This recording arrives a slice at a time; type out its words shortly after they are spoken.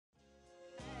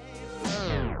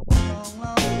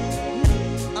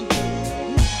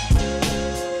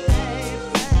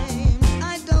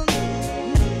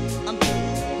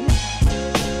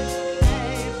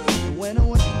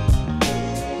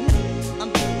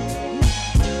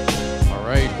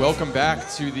Welcome back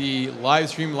to the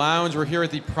Livestream Lounge. We're here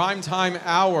at the primetime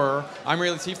hour. I'm Ray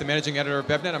Latif, the managing editor of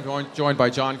BevNET. I'm joined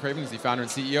by John Craven, who's the founder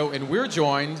and CEO, and we're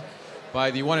joined by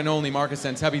the one and only Marcus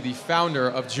Antebi, the founder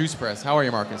of Juice Press. How are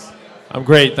you, Marcus? I'm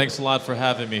great. Thanks a lot for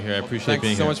having me here. I appreciate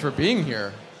being here. Thanks so much for being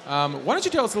here. Why don't you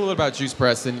tell us a little bit about Juice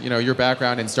Press and your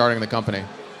background in starting the company?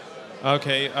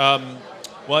 Okay.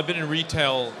 Well, I've been in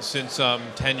retail since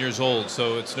 10 years old,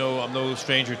 so I'm no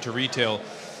stranger to retail.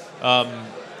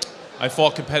 I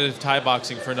fought competitive Thai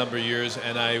boxing for a number of years,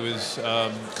 and I was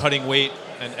cutting weight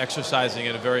and exercising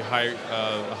at a very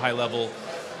high level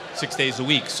 6 days a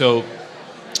week. So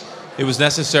it was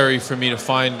necessary for me to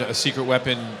find a secret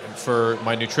weapon for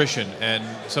my nutrition. And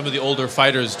some of the older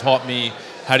fighters taught me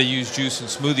how to use juice and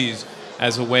smoothies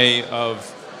as a way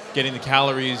of getting the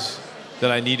calories that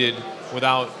I needed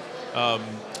without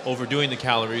overdoing the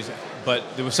calories. But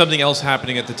there was something else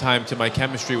happening at the time to my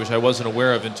chemistry which I wasn't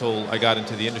aware of until I got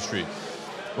into the industry.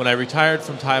 When I retired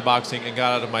from Thai boxing and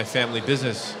got out of my family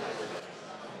business,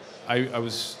 I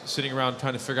was sitting around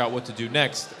trying to figure out what to do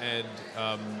next, and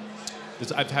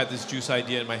I've had this juice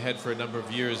idea in my head for a number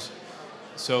of years.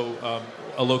 So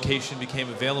a location became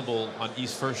available on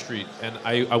East 1st Street, and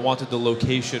I wanted the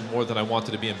location more than I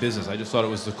wanted to be in business. I just thought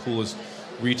it was the coolest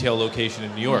retail location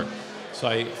in New York. So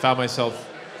I found myself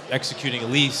executing a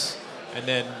lease and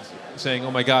then saying,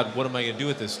 oh my God, what am I going to do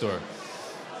with this store?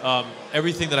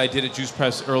 Everything that I did at Juice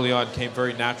Press early on came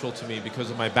very natural to me because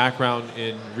of my background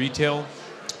in retail,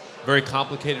 very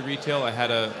complicated retail. I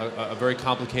had a very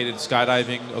complicated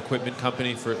skydiving equipment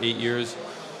company for 8 years.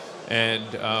 And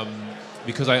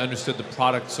because I understood the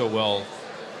product so well,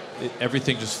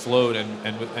 everything just flowed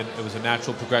and it was a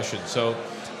natural progression. So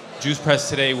Juice Press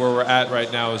today, where we're at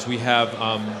right now, is we have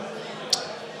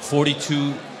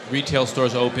 42 retail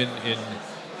stores open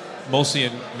mostly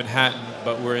in Manhattan,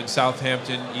 but we're in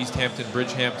Southampton, East Hampton,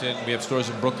 Bridgehampton. We have stores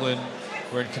in Brooklyn.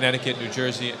 We're in Connecticut, New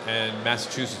Jersey, and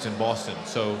Massachusetts and Boston.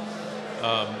 So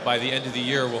by the end of the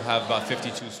year, we'll have about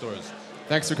 52 stores.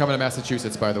 Thanks for coming to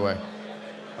Massachusetts, by the way.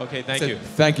 Okay, thank you.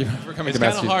 Thank you for coming to Massachusetts.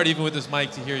 It's kind of hard, even with this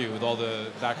mic, to hear you with all the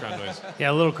background noise.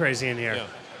 Yeah, a little crazy in here.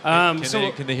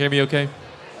 Yeah. Can they hear me okay?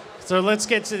 So let's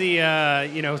get to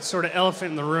the sort of elephant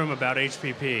in the room about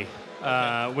HPP,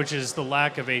 which is the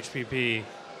lack of HPP.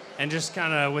 And just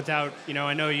kind of without,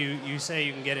 I know you say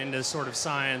you can get into sort of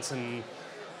science and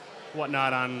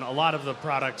whatnot on a lot of the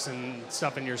products and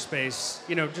stuff in your space.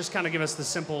 Just kind of give us the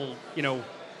simple,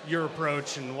 your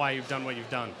approach and why you've done what you've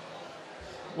done.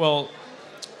 Well,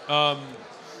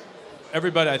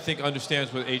 everybody I think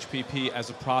understands what HPP as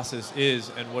a process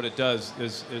is, and what it does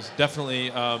is definitely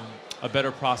a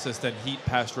better process than heat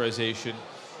pasteurization.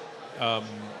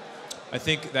 I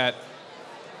think that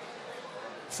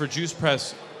for Juice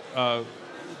Press,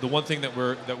 the one thing that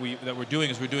we're doing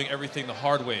is we're doing everything the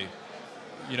hard way.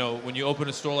 When you open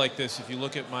a store like this, if you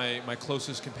look at my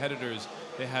closest competitors,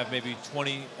 they have maybe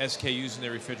 20 SKUs in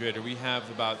their refrigerator. We have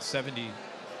about 70,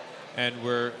 and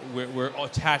we're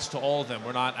attached to all of them.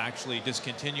 We're not actually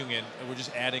discontinuing it. We're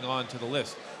just adding on to the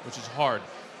list, which is hard.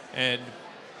 And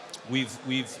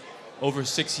we've over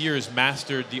 6 years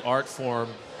mastered the art form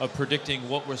of predicting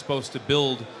what we're supposed to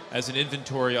build as an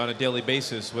inventory on a daily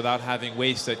basis without having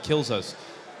waste that kills us.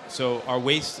 So our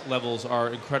waste levels are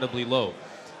incredibly low,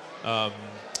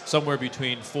 somewhere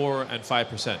between 4 and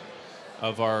 5%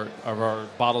 of our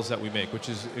bottles that we make, which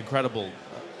is incredible.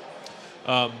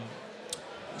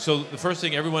 So the first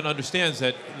thing everyone understands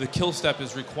that the kill step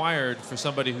is required for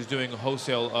somebody who's doing a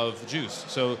wholesale of juice.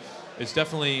 So it's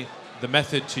definitely the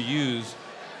method to use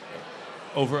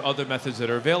over other methods that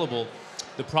are available.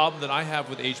 The problem that I have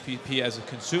with HPP as a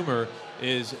consumer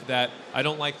is that I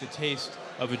don't like the taste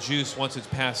of a juice once it's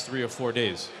past 3 or 4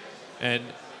 days. And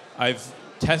I've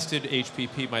tested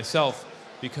HPP myself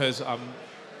because I'm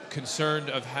concerned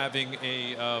of having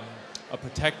a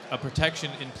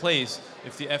protection in place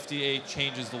if the FDA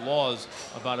changes the laws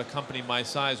about a company my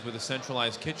size with a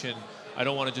centralized kitchen. I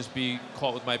don't want to just be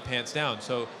caught with my pants down.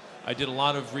 So I did a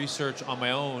lot of research on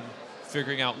my own,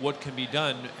 figuring out what can be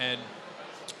done. And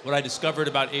what I discovered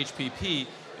about HPP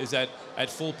is that at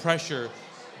full pressure,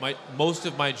 most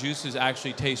of my juices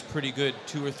actually taste pretty good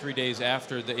 2 or 3 days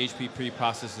after the HPP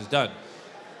process is done.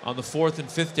 On the 4th and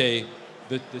 5th day,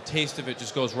 the taste of it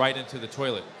just goes right into the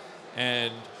toilet.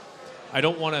 And I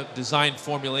don't want to design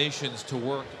formulations to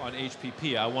work on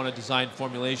HPP. I want to design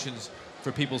formulations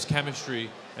for people's chemistry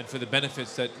and for the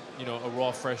benefits that a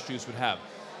raw fresh juice would have.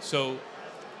 So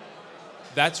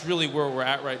that's really where we're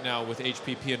at right now with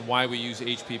HPP and why we use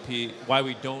HPP, why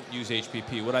we don't use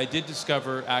HPP. What I did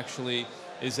discover actually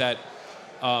is that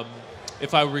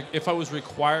if I was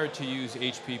required to use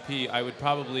HPP, I would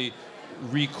probably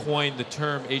recoin the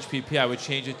term HPP. I would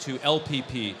change it to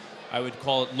LPP. I would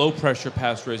call it low pressure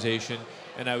pasteurization,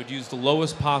 and I would use the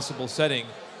lowest possible setting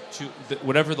to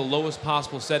whatever the lowest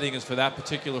possible setting is for that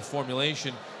particular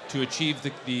formulation to achieve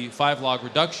the 5-log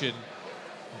reduction,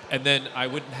 and then I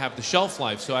wouldn't have the shelf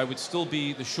life. So I would still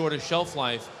be the shortest shelf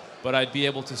life, but I'd be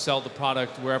able to sell the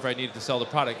product wherever I needed to sell the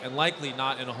product, and likely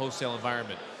not in a wholesale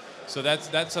environment. So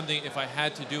that's something, if I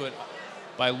had to do it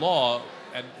by law,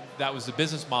 and that was the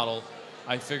business model,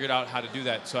 I figured out how to do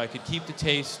that. So I could keep the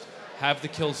taste, have the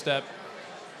kill step,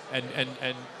 and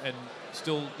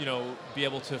still, be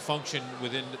able to function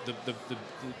within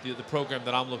the program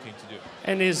that I'm looking to do.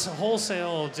 And is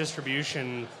wholesale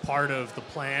distribution part of the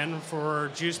plan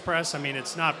for Juice Press? I mean,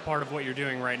 it's not part of what you're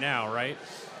doing right now, right?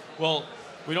 Well,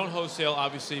 we don't wholesale,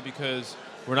 obviously, because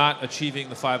we're not achieving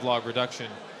the 5-log reduction.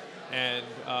 And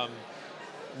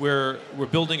we're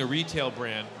building a retail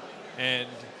brand. And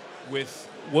with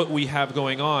what we have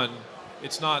going on,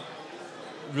 it's not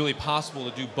really possible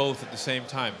to do both at the same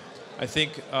time. I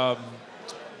think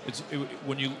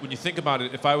when you think about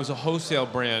it, if I was a wholesale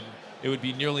brand, it would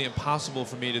be nearly impossible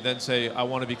for me to then say I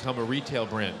want to become a retail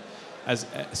brand.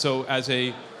 So as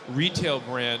a retail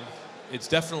brand, it's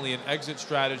definitely an exit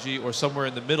strategy, or somewhere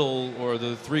in the middle, or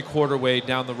the 3/4 way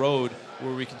down the road,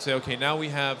 where we can say, okay, now we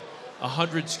have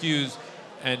 100 SKUs,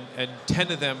 and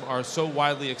 10 of them are so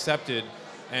widely accepted,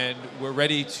 and we're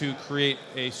ready to create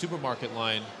a supermarket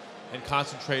line and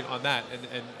concentrate on that.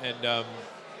 And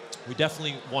we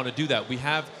definitely want to do that. We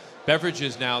have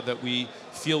beverages now that we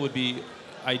feel would be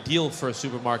ideal for a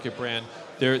supermarket brand.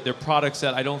 They're products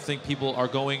that I don't think people are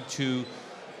going to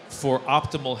for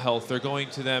optimal health. They're going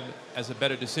to them as a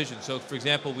better decision. So, for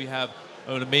example, we have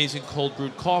an amazing cold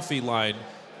brewed coffee line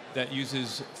that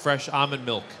uses fresh almond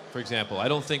milk, for example. I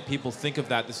don't think people think of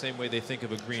that the same way they think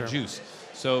of a green juice.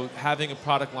 So having a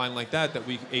product line like that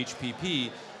we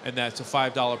HPP, and that's a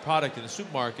 $5 product in the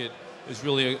supermarket, is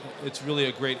really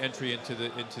a great entry into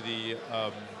the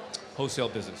wholesale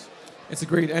business. It's a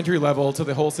great entry level to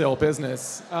the wholesale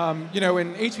business. And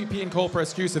HPP and cold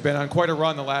pressed juice have been on quite a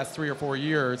run the last 3 or 4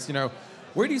 years.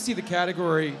 Where do you see the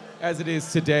category as it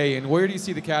is today, and where do you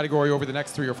see the category over the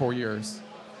next 3 or 4 years?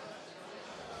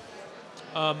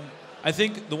 I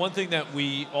think the one thing that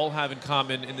we all have in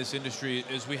common in this industry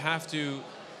is we have to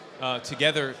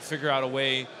together figure out a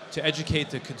way to educate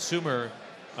the consumer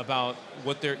about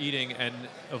what they're eating and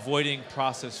avoiding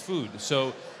processed food.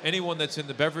 So anyone that's in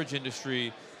the beverage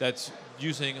industry that's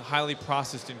using highly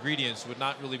processed ingredients would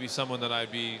not really be someone that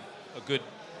I'd be a good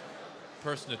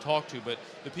person to talk to. But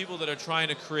the people that are trying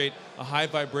to create a high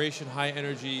vibration, high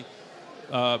energy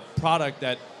product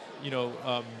that,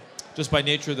 just by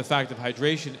nature of the fact of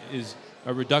hydration is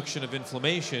a reduction of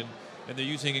inflammation, and they're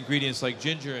using ingredients like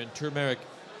ginger and turmeric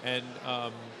and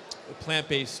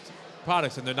plant-based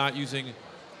products, and they're not using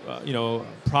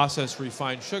processed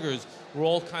refined sugars, we're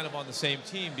all kind of on the same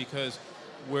team, because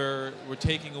we're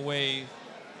taking away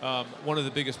one of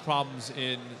the biggest problems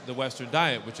in the Western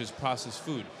diet, which is processed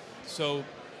food. So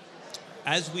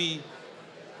as we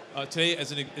today,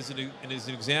 as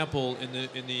an example, in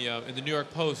the New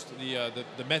York Post,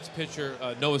 the Mets pitcher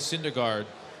Noah Syndergaard,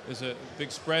 there's a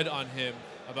big spread on him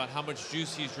about how much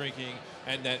juice he's drinking,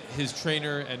 and that his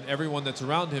trainer and everyone that's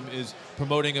around him is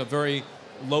promoting a very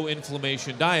low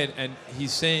inflammation diet, and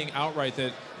he's saying outright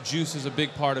that juice is a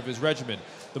big part of his regimen.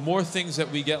 The more things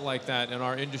that we get like that in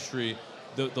our industry,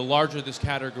 the larger this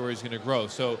category is going to grow.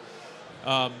 So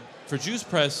for Juice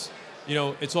Press,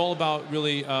 it's all about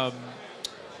really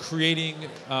creating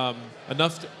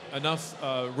enough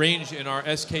range in our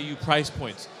SKU price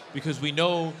points, because we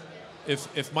know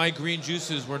if my green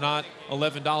juices were not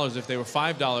 $11, if they were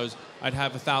 $5, I'd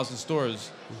have 1,000 stores.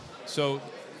 So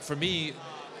for me,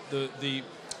 the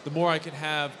more I can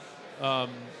have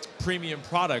premium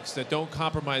products that don't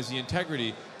compromise the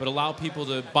integrity but allow people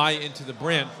to buy into the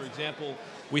brand. For example,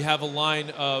 we have a line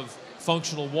of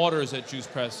functional waters at Juice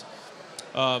Press.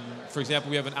 For example,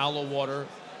 we have an aloe water,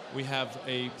 we have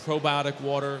a probiotic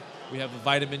water, we have a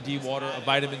vitamin D water, a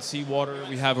vitamin C water,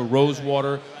 we have a rose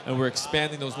water, and we're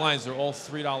expanding those lines. They're all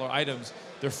 $3 items.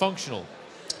 They're functional.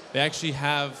 They actually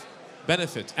have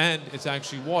benefits, and it's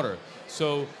actually water.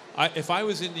 So if I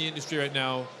was in the industry right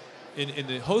now, in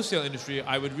the wholesale industry,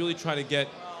 I would really try to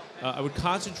I would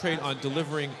concentrate on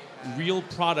delivering real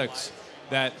products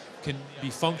that can be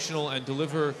functional and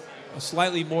deliver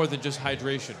slightly more than just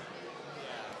hydration.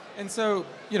 And so,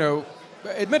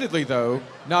 admittedly, though,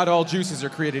 not all juices are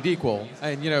created equal.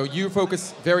 And, you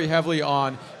focus very heavily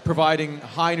on providing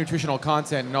high nutritional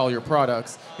content in all your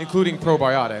products, including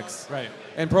probiotics. Right.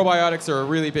 And probiotics are a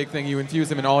really big thing. You infuse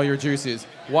them in all your juices.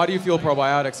 Why do you feel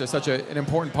probiotics are such an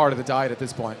important part of the diet at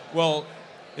this point? Well,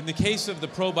 in the case of the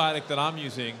probiotic that I'm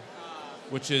using,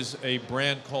 which is a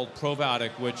brand called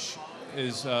Probiotic, which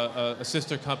is a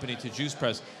sister company to Juice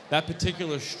Press, that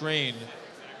particular strain,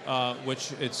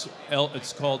 which it's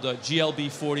called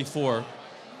GLB44,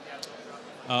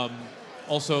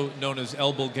 also known as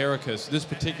L. bulgaricus. This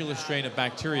particular strain of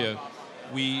bacteria,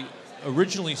 we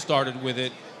originally started with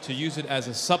it to use it as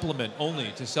a supplement only,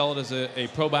 to sell it as a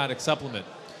probiotic supplement.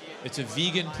 It's a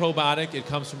vegan probiotic. It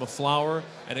comes from a flower,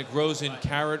 and it grows in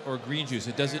carrot or green juice.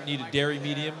 It doesn't need a dairy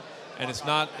medium, and it's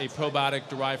not a probiotic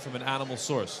derived from an animal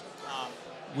source.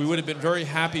 We would have been very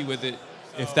happy with it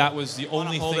if that was the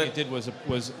only thing it did was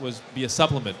be a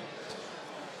supplement.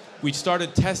 We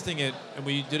started testing it, and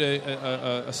we did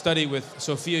a study with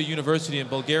Sofia University in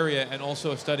Bulgaria and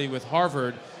also a study with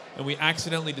Harvard, and we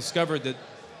accidentally discovered that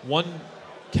one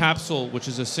capsule, which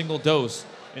is a single dose,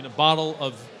 in a bottle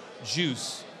of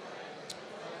juice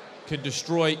can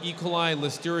destroy E. coli,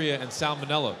 Listeria, and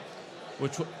Salmonella,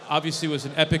 which obviously was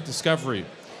an epic discovery.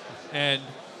 And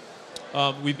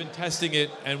we've been testing it,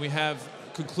 and we have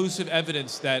conclusive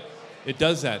evidence that it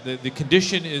does that. The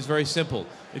condition is very simple.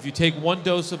 If you take one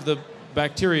dose of the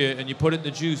bacteria and you put it in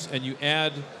the juice and you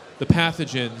add the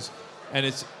pathogens, and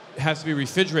it has to be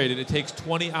refrigerated, it takes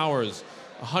 20 hours,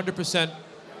 100%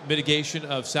 mitigation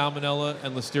of Salmonella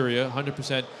and Listeria,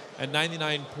 100%, and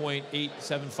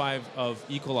 99.875 of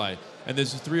E. coli. And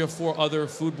there's 3 or 4 other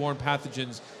foodborne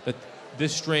pathogens that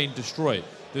this strain destroyed.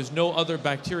 There's no other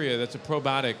bacteria that's a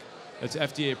probiotic that's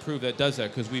FDA approved that does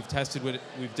that, because we've tested with it,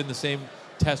 we've done the same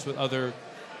test with other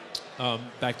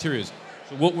bacteria. So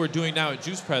what we're doing now at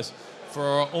Juice Press, for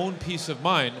our own peace of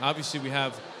mind, obviously we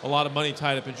have a lot of money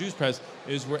tied up in Juice Press,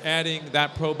 is we're adding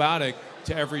that probiotic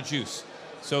to every juice.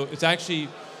 So it's actually,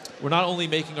 we're not only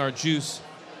making our juice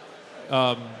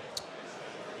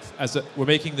we're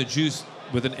making the juice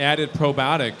with an added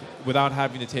probiotic without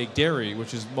having to take dairy,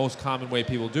 which is the most common way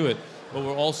people do it. But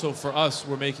we're also, for us,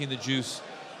 we're making the juice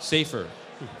safer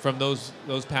from those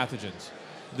pathogens.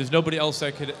 There's nobody else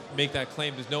that could make that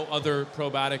claim. There's no other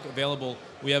probiotic available.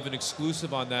 We have an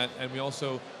exclusive on that, and we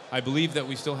also, I believe that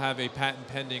we still have a patent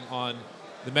pending on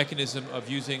the mechanism of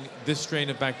using this strain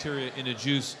of bacteria in a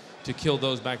juice to kill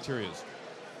those bacteria.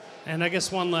 And I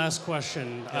guess one last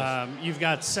question. Yes. You've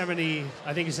got 70,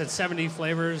 I think you said 70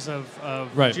 flavors of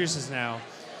Right. juices now.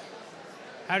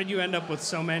 How did you end up with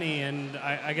so many? And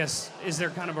I guess, is there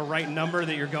kind of a right number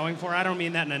that you're going for? I don't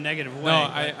mean that in a negative way. No,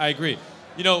 I agree.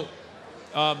 You know,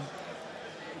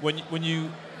 when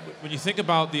you think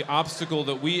about the obstacle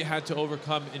that we had to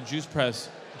overcome in Juice Press,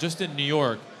 just in New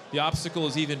York, the obstacle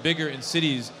is even bigger in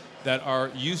cities that are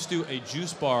used to a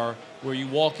juice bar where you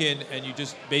walk in and you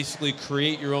just basically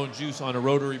create your own juice on a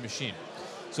rotary machine.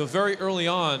 So very early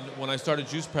on, when I started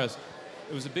Juice Press,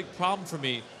 it was a big problem for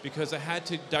me because I had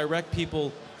to direct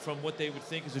people from what they would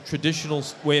think is a traditional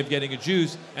way of getting a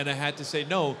juice, and I had to say,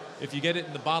 no, if you get it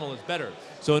in the bottle, it's better.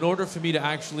 So in order for me to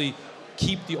actually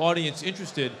keep the audience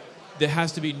interested, there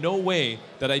has to be no way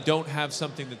that I don't have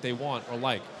something that they want or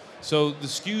like. So the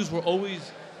SKUs were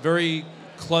always very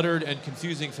cluttered and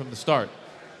confusing from the start.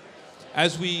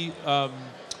 As we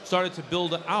started to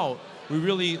build out, we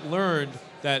really learned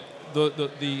that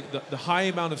the high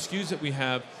amount of SKUs that we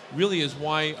have really is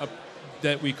why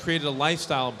that we created a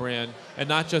lifestyle brand, and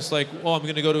not just like, oh, I'm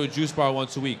going to go to a juice bar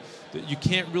once a week. You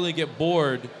can't really get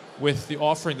bored with the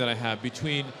offering that I have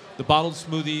between the bottled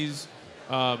smoothies,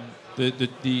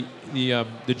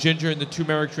 the ginger and the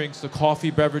turmeric drinks, the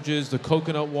coffee beverages, the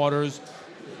coconut waters,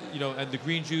 you know, and the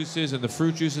green juices and the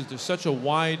fruit juices. There's such a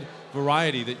wide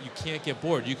variety that you can't get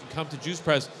bored. You can come to Juice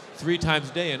Press 3 times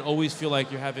a day and always feel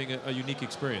like you're having a unique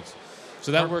experience.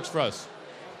 So that works for us.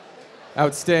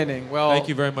 Outstanding. Well, thank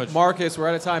you very much, Marcus. We're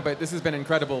out of time, but this has been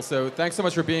incredible. So thanks so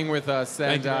much for being with us,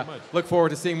 and thank you very much. Look forward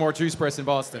to seeing more Juice Press in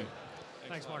Boston.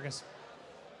 Thanks, Marcus.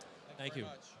 Thank you.